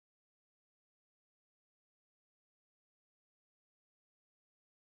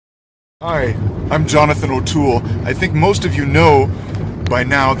Hi, I'm Jonathan O'Toole. I think most of you know by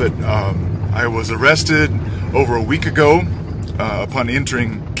now that I was arrested over a week ago upon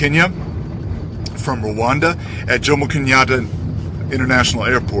entering Kenya from Rwanda at Jomo Kenyatta International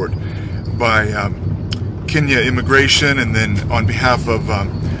Airport by Kenya Immigration, and then on behalf of,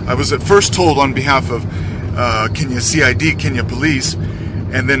 I was at first told on behalf of Kenya CID, Kenya Police,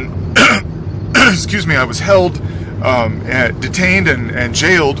 and then, excuse me, I was held, detained and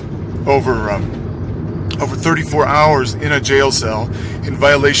jailed over 34 hours in a jail cell in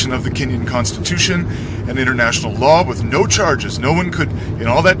violation of the Kenyan Constitution and international law with no charges. No one could, in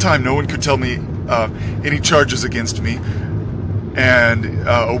all that time, no one could tell me any charges against me. And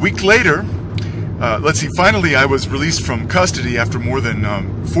a week later, let's see, finally I was released from custody after more than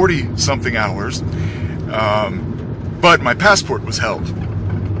 40-something hours, but my passport was held.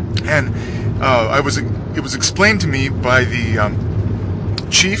 And it was explained to me by the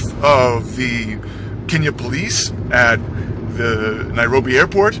chief of the Kenya Police at the Nairobi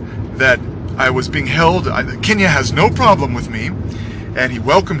airport that I was being held. Kenya has no problem with me, and he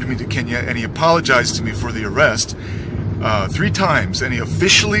welcomed me to Kenya, and he apologized to me for the arrest 3 times, and he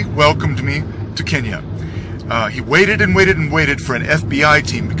officially welcomed me to Kenya. He waited and waited and waited for an FBI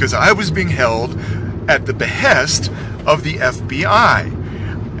team because I was being held at the behest of the FBI.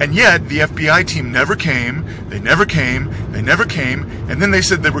 And yet, the FBI team never came, they never came, they never came, and then they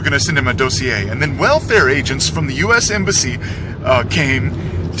said they were going to send him a dossier. And then welfare agents from the U.S. Embassy came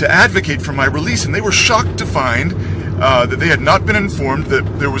to advocate for my release, and they were shocked to find that they had not been informed that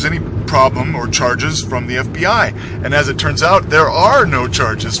there was any problem or charges from the FBI. And as it turns out, there are no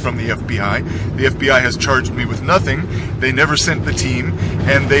charges from the FBI. The FBI has charged me with nothing. They never sent the team,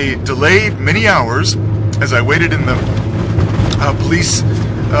 and they delayed many hours as I waited in the police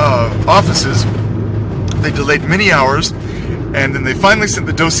offices. They delayed many hours, and then they finally sent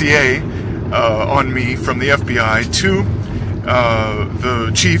the dossier on me from the FBI to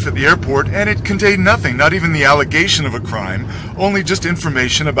the chief at the airport, and it contained nothing, not even the allegation of a crime, only just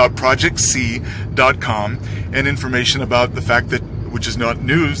information about ProjectC.com and information about the fact that, which is not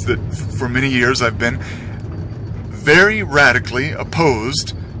news, that for many years I've been very radically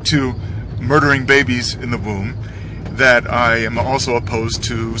opposed to murdering babies in the womb, that I am also opposed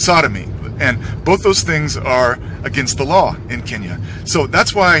to sodomy. And both those things are against the law in Kenya. So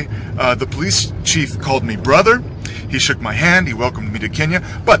that's why the police chief called me brother. He shook my hand, he welcomed me to Kenya.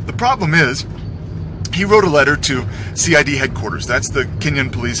 But the problem is, he wrote a letter to CID headquarters. That's the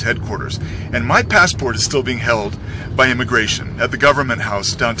Kenyan police headquarters. And my passport is still being held by immigration at the government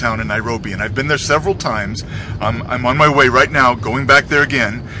house downtown in Nairobi. And I've been there several times. I'm on my way right now, going back there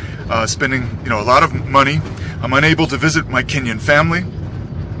again, spending a lot of money. I'm unable to visit my Kenyan family.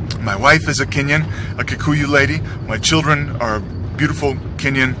 My wife is a Kenyan, a Kikuyu lady. My children are beautiful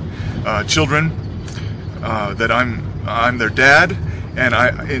Kenyan children that I'm their dad. And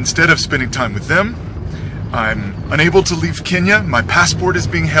instead of spending time with them, I'm unable to leave Kenya. My passport is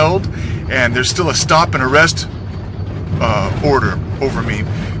being held, and there's still a stop and arrest order over me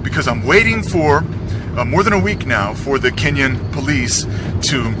because I'm waiting for more than a week now for the Kenyan police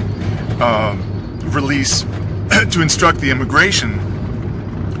to release, to instruct the immigration,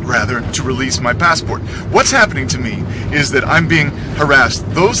 rather, to release my passport. What's happening to me is that I'm being harassed.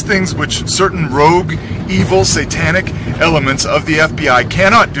 Those things which certain rogue, evil, satanic elements of the FBI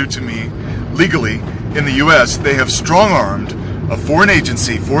cannot do to me legally in the U.S., they have strong-armed a foreign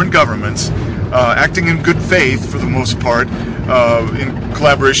agency, foreign governments, acting in good faith for the most part, in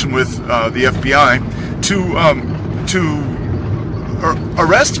collaboration with the FBI, to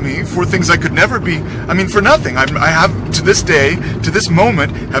arrest me for things I could never be, for nothing. I have, to this day, to this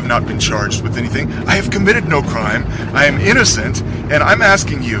moment, have not been charged with anything. I have committed no crime. I am innocent, and I'm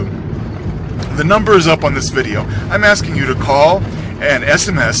asking you, the number is up on this video, I'm asking you to call and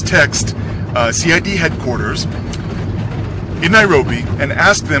SMS, text CID headquarters in Nairobi and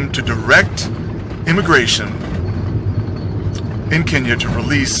ask them to direct immigration in Kenya to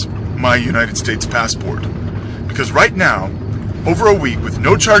release my United States passport. Because right now, over a week, with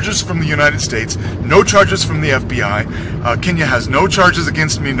no charges from the United States, no charges from the FBI, Kenya has no charges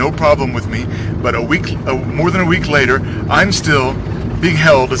against me, no problem with me, but more than a week later, I'm still being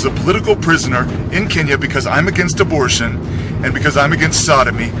held as a political prisoner in Kenya because I'm against abortion and because I'm against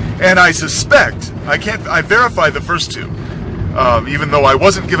sodomy, and I suspect, I verified the first two, even though I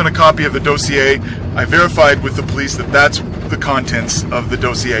wasn't given a copy of the dossier. I verified with the police that that's the contents of the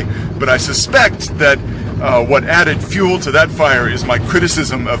dossier, but I suspect that what added fuel to that fire is my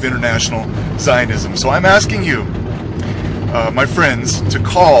criticism of international Zionism. So I'm asking you, my friends, to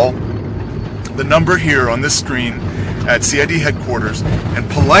call the number here on this screen at CID headquarters and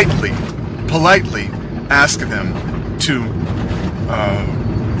politely ask them to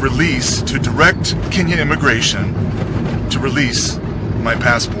direct Kenya Immigration to release my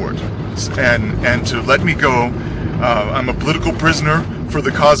passport and to let me go. I'm a political prisoner for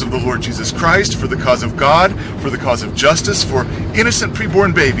the cause of the Lord Jesus Christ, for the cause of God, for the cause of justice, for innocent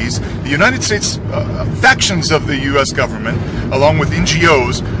preborn babies. The United States factions of the U.S. government, along with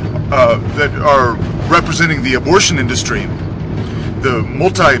NGOs that are representing the abortion industry, the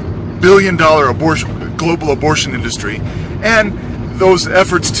multi-billion-dollar global abortion industry, and those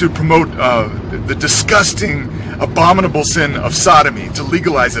efforts to promote the disgusting, abominable sin of sodomy, to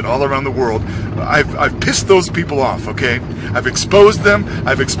legalize it all around the world. I've pissed those people off, okay? I've exposed them,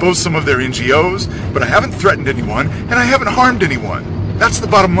 I've exposed some of their NGOs, but I haven't threatened anyone, and I haven't harmed anyone. That's the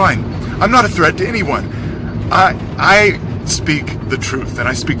bottom line. I'm not a threat to anyone. I speak the truth, and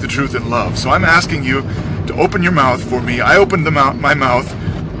I speak the truth in love. So I'm asking you to open your mouth for me. I opened my mouth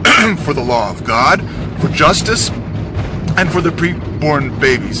for the law of God, for justice, and for the preborn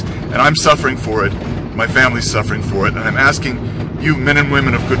babies. And I'm suffering for it. My family's suffering for it. And I'm asking you, men and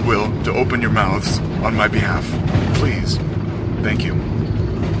women of goodwill, to open your mouths on my behalf. Please. Thank you.